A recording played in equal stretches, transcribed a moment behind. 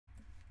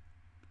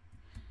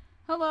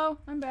Hello,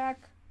 I'm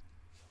back.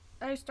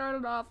 I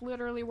started off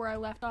literally where I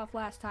left off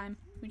last time,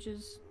 which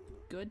is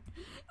good.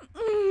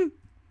 I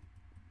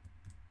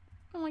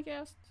don't like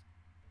Ghasts.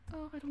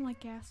 Oh, I don't like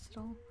Ghasts at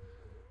all.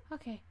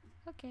 Okay,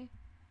 okay.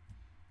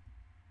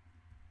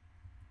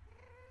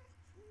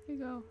 Here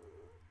you go.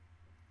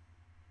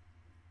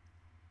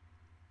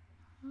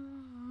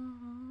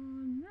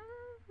 No.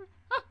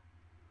 Ah!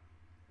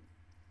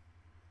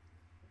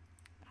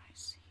 I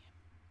see him.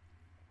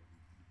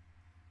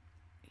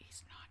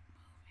 He's not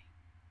moving.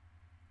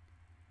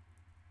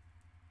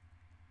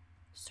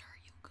 Sir,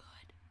 you good?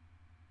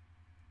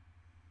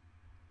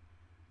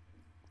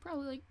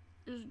 Probably like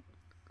just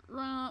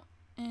run up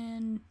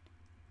and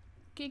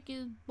kick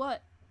his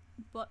butt.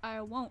 But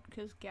I won't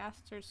because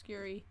Ghasts are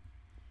scary.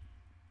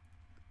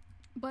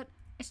 But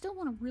I still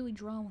want to really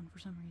draw one for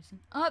some reason.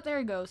 Oh, there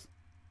he goes.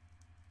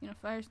 You gonna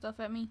fire stuff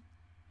at me?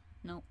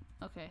 Nope.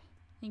 Okay.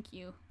 Thank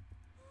you.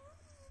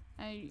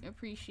 I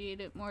appreciate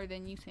it more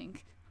than you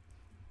think.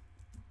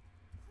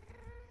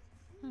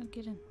 Oh,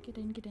 get in, get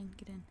in, get in,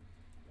 get in.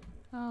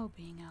 Oh,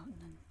 being out in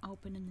the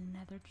open in the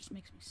nether just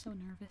makes me so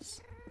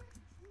nervous.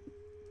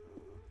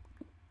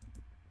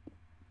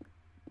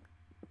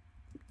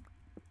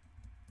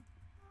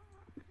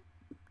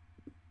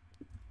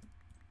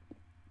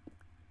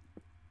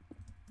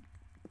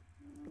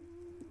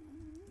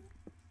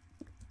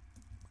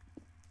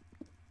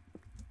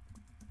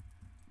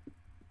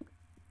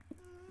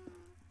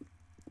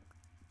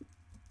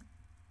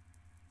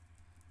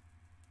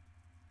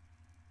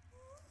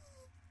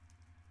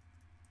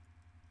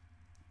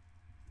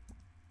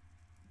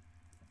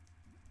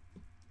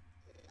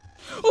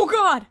 Oh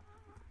God!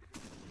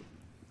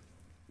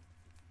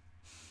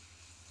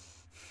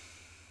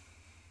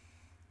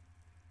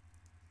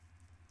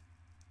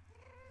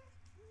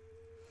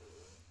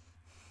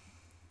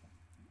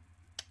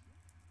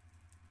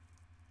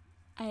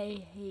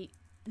 I hate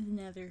the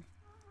nether.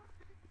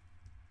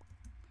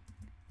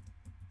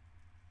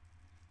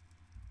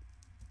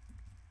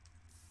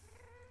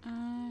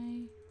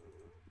 I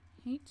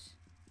hate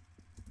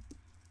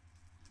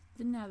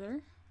the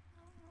nether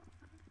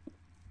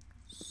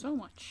so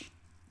much.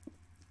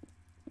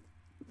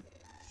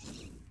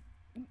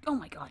 Oh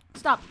my God,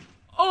 stop.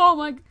 Oh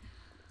my,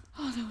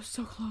 oh, that was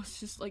so close,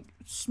 just like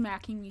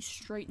smacking me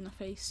straight in the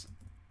face.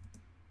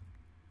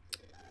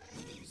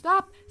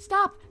 Stop,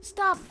 stop,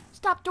 stop,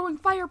 stop throwing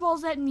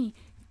fireballs at me.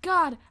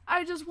 God,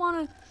 I just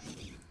wanna.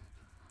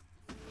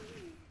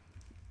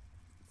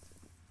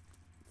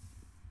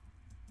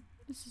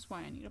 This is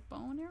why I need a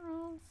bow and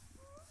arrow.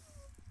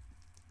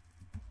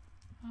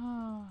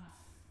 Oh,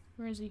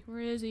 where is he?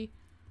 Where is he?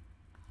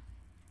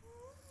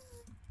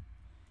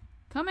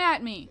 Come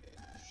at me,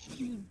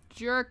 you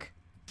jerk.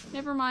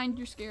 Never mind,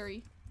 you're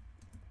scary.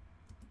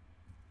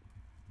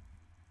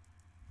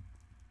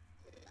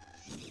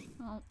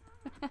 Oh.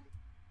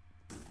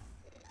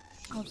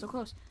 Oh, I'm so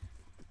close.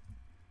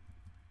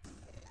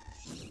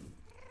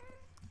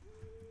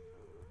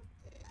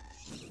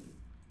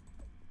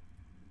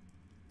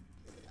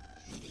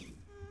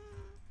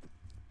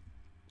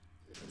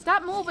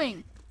 Stop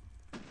moving!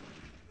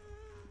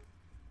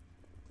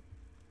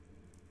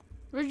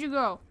 Where'd you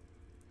go?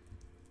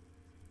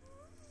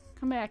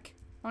 Come back.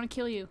 I want to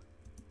kill you.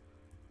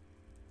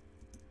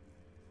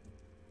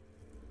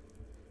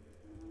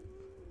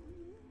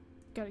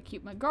 Gotta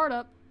keep my guard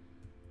up.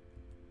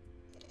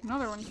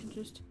 Another one can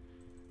just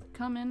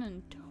come in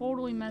and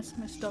totally mess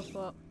my stuff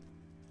up.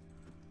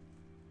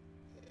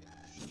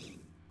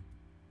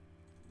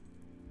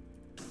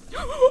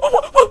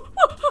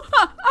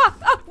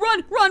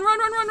 Run! Run! Run!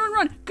 Run! Run! Run!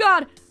 Run!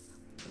 God!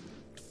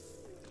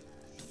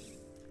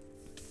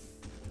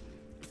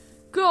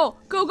 Go!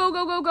 Go! Go!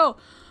 Go! Go! Go!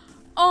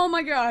 Oh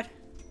my God!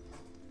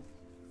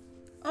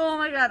 Oh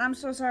my God! I'm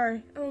so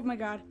sorry. Oh my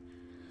God.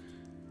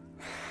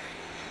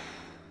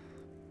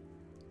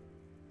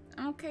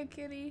 Okay,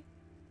 kitty.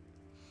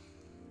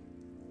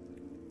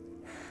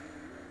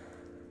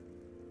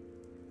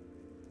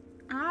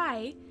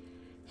 I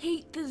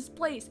hate this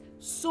place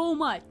so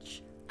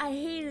much. I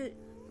hate it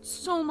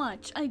so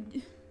much.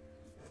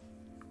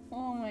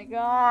 Oh my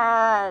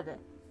God.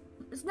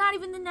 It's not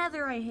even the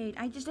nether I hate.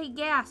 I just hate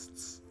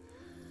Ghasts.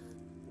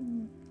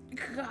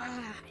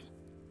 God.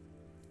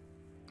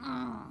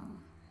 Oh.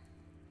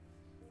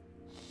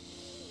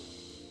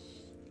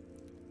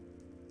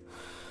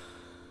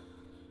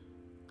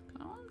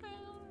 Calm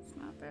down. It's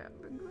not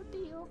that big of a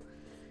deal.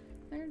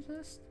 They're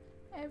just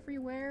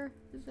everywhere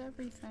is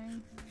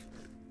everything.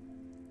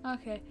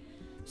 Okay,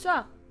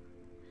 so.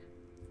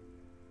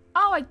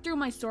 Oh, I threw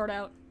my sword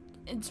out.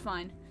 It's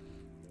fine.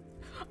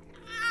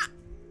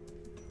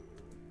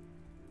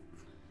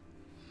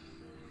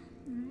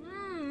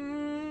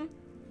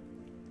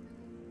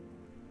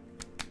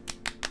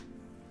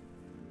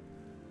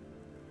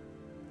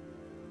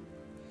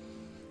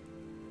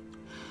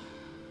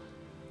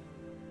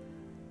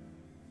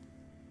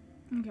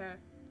 Okay.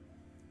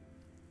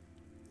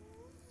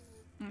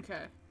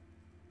 Okay.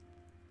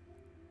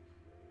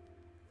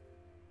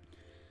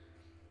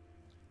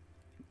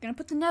 Gonna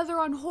put the nether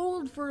on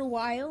hold for a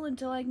while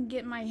until I can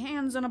get my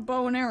hands on a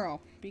bow and arrow,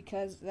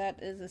 because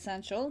that is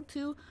essential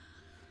to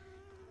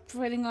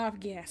fighting off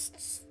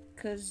ghasts.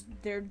 Because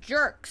they're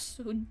jerks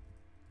who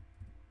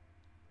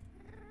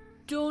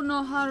don't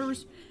know how to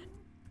respect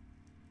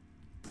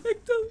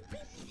those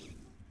people.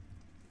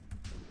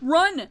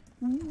 Run!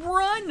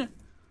 Run!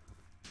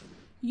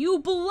 You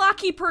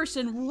blocky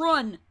person,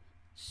 run!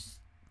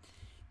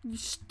 You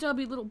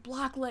stubby little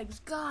block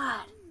legs.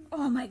 God!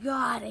 Oh my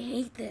god, I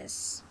hate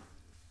this.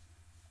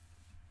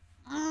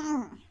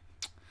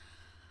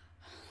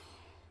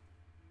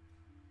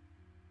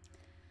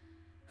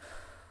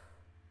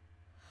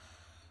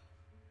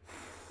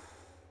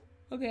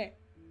 Okay.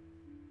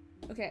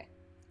 Okay.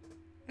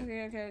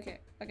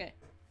 Okay.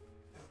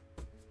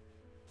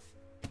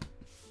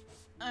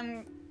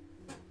 I'm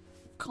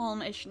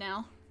calm-ish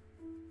now.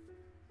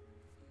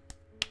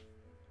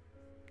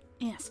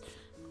 Yes.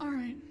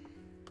 Alright.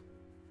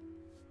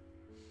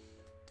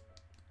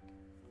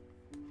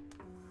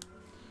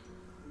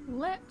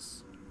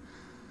 Let's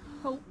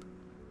hope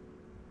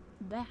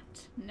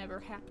that never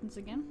happens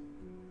again.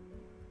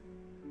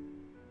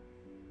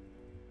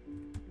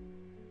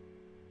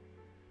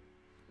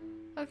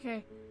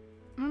 Okay,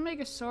 I'm gonna make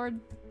a sword,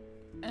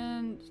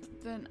 and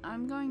then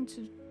I'm going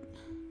to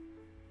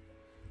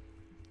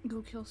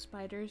go kill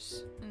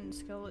spiders and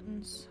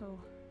skeletons so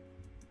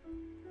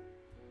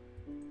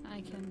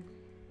I can...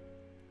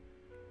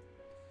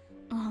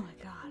 Oh my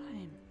god, I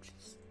am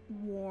just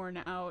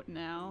worn out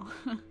now.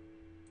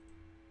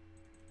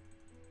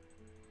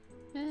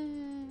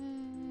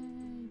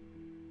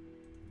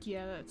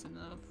 Yeah, that's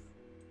enough.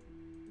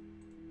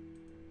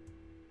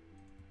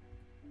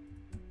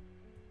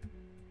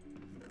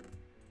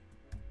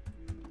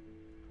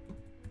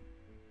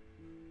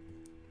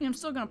 I'm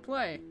still gonna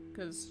play,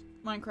 because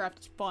Minecraft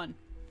is fun,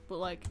 but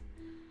like...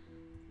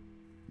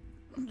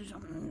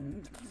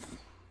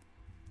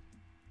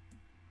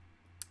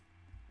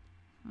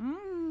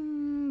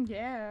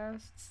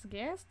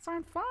 Ghasts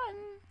aren't fun.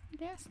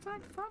 Ghasts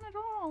aren't fun at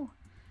all.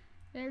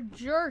 They're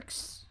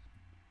jerks.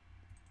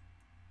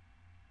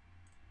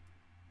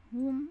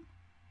 Whom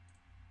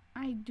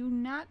I do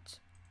not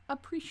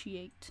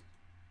appreciate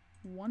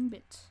one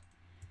bit.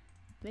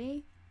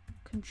 They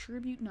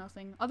contribute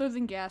nothing other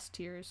than gas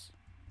tears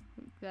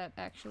that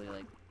actually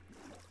like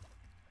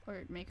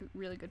or make a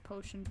really good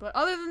potion, but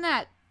other than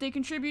that they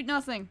contribute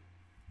nothing.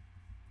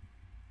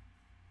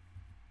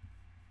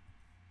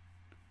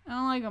 I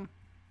don't like them.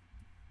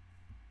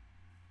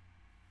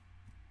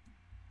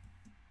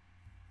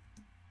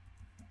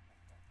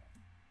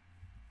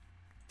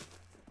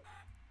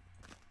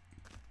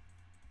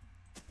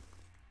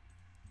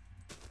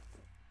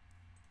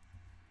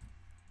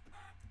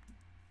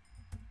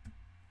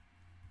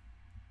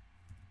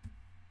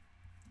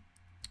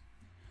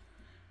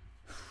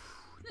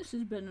 This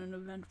has been an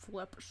eventful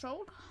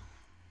episode.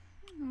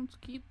 Let's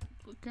keep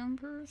looking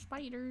for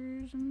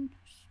spiders and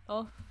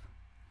stuff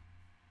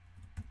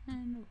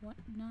and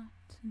whatnot,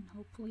 and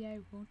hopefully I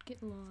won't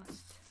get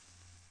lost.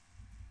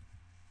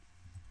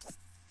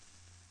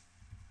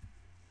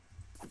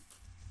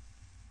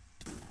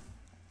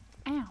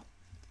 Ow!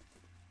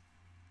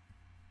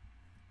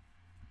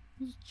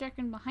 Just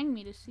checking behind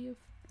me to see if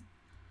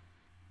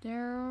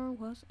there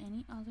was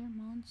any other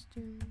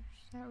monsters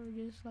that were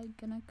just like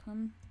gonna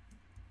come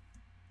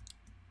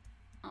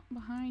up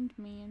behind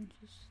me and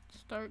just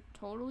start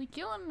totally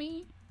killing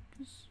me,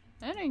 because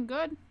that ain't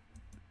good.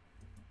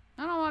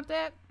 I don't want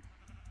that.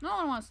 No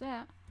one wants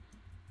that.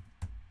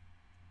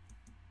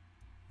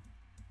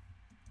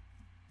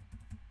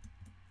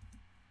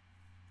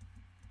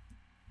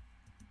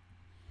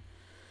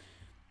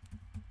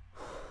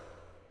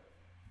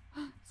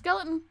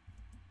 Skeleton!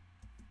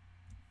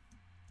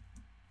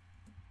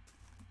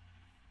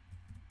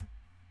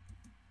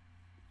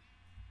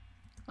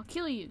 I'll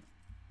kill you.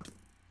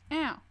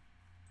 Ow.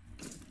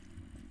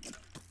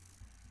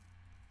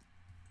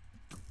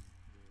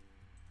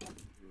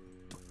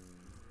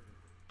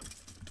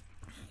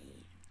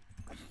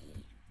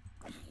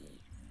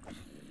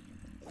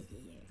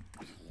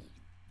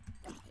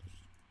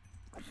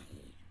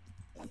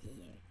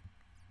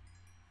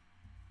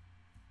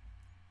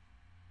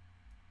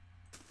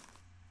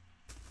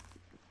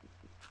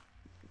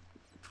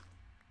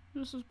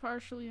 This was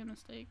partially a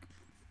mistake.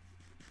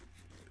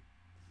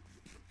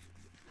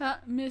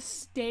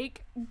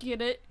 Mistake,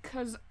 get it?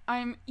 'Cause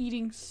I'm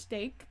eating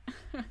steak.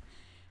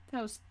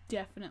 That was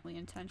definitely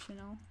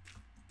intentional.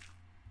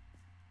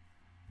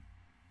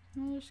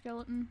 Another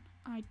skeleton.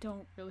 I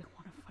don't really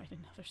want to fight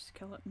another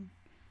skeleton.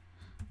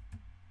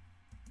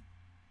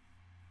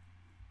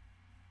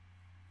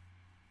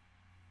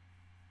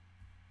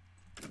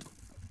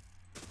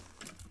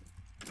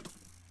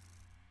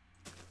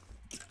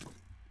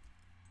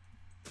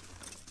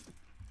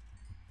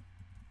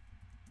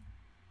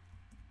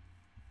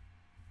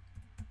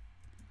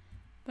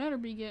 Better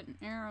be getting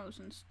arrows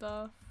and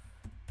stuff,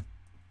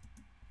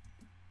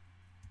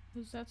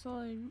 because that's all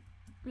I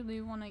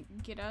really want to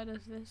get out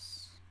of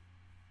this.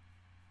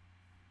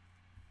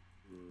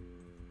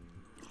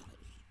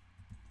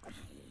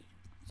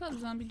 What's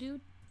up, zombie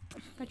dude?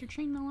 Got your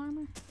chainmail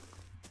armor?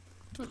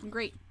 Looking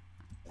great.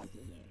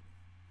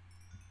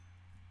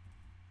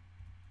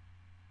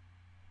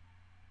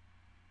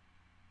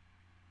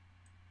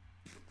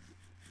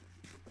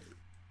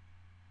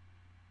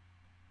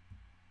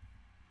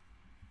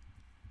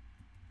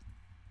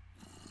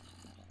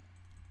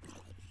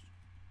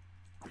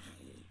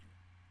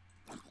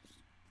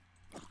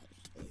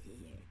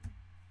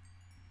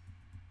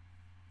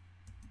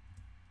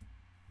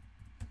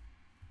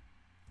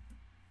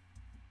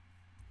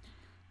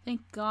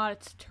 Thank God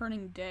it's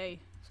turning day,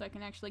 so I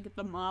can actually get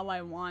the mob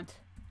I want.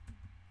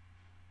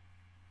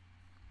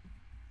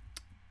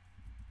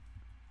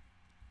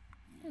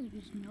 They're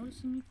just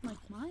noticing me from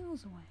like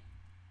miles away.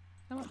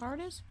 Is that what heart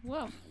is?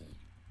 Whoa.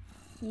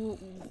 Whoa.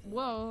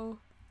 Whoa.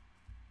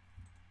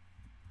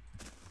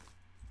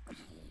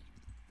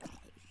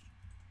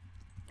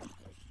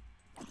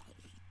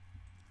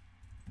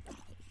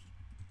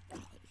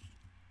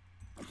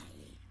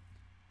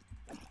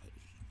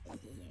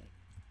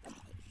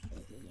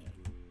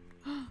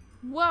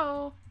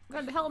 Whoa!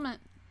 Got the helmet.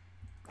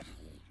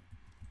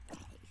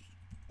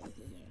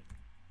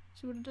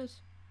 See what it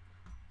does.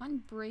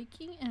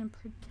 Unbreaking and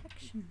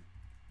protection.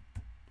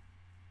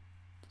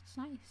 That's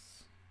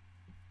nice.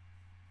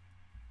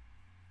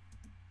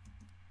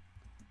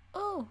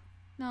 Oh!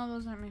 No,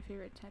 those aren't my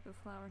favorite type of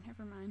flower.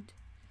 Never mind.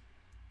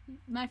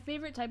 My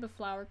favorite type of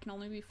flower can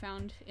only be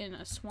found in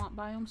a swamp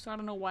biome, so I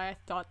don't know why I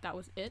thought that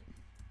was it.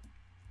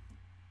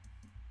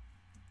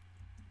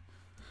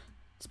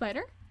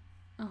 Spider?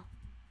 Oh.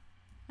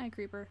 Hi,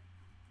 creeper.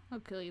 I'll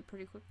kill you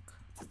pretty quick.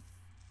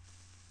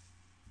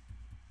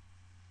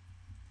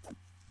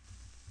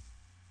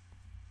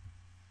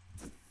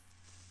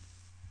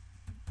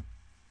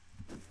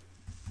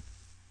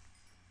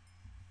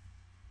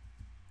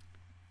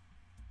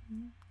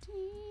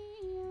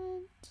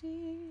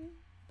 TNT,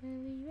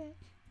 believe it.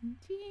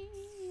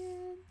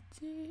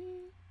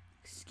 TNT.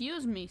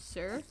 Excuse me,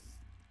 sir.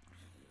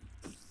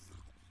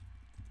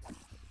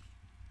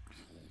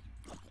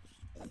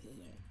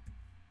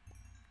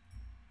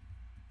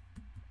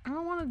 I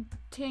don't want to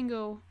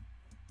tango.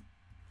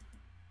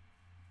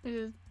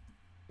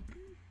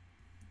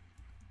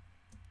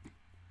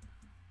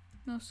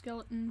 No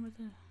skeleton with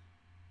a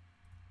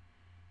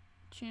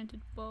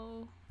enchanted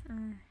bow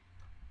or.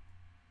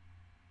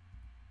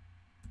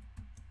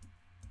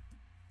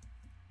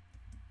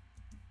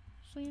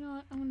 So you know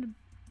what? I'm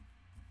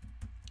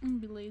gonna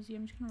be lazy.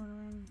 I'm just gonna run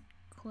around and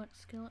collect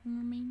skeleton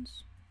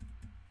remains.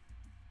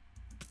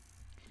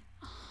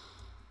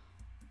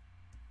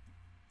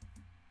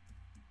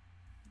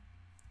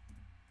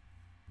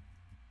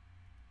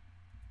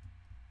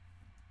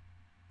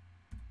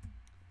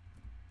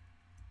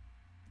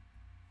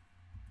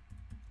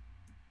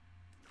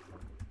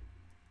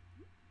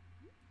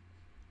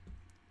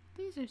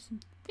 These are some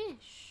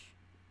fish.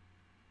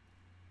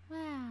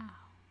 Wow.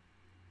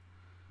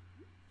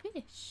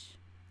 Fish.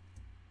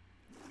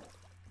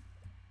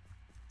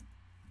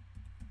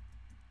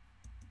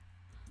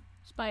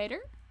 Spider?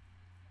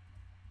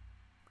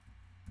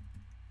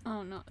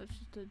 Oh no, it's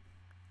just a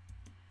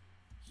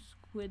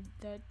squid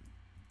that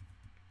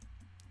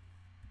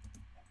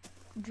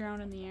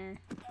drowned in the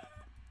air.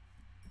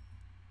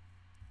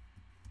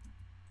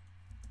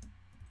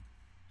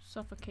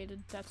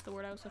 Suffocated, that's the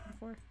word I was looking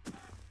for.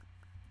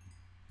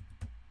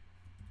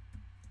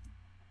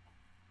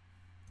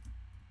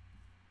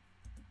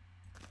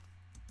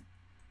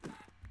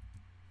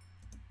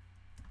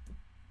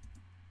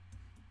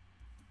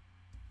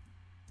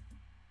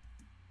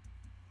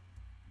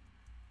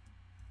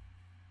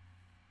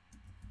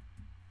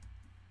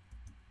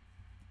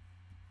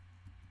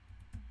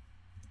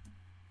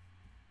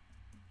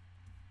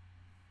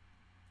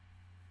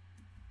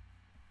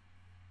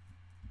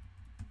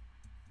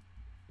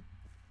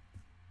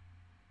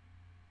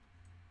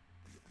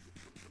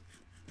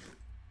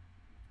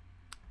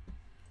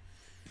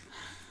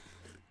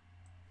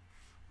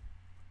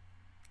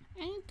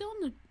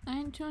 I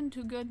ain't doing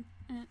too good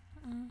at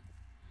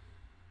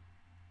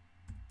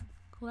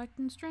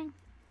collecting string.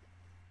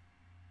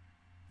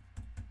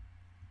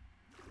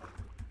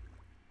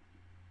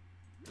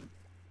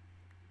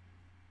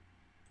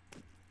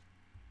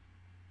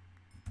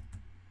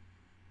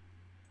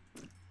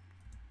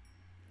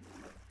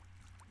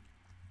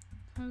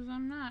 Cause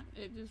I'm not.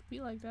 It just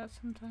be like that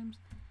sometimes.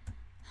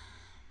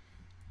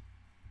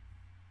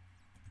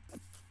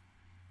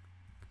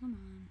 Come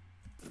on.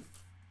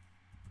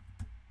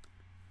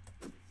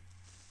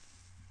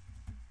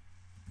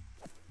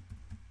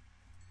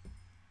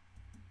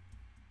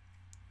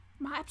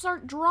 Maps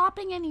aren't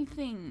dropping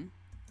anything.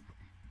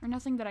 Or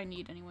nothing that I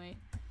need anyway.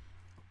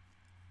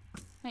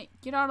 Hey,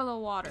 get out of the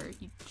water,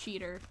 you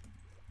cheater.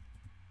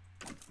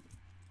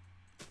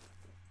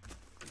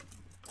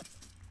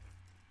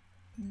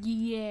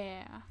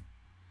 Yeah.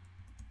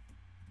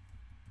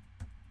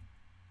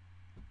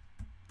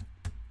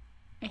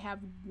 I have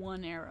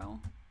one arrow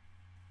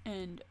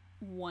and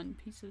one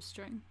piece of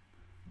string.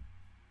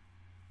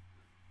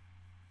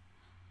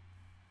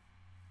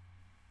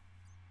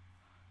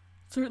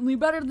 certainly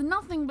better than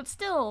nothing, but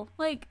still,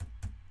 like,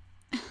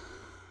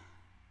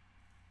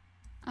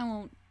 I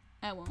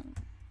won't.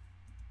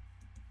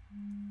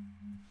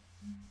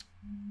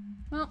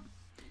 Well,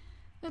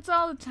 that's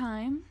all the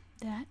time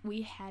that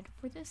we had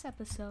for this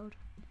episode.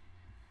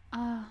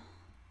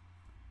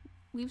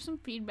 Leave some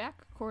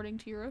feedback according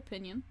to your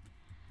opinion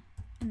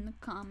in the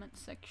comment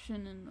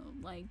section and the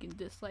like and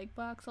dislike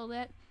box, all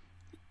that.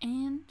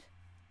 And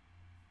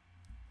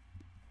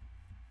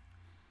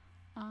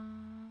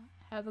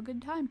have a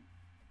good time.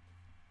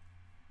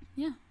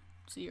 Yeah,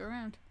 see you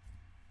around.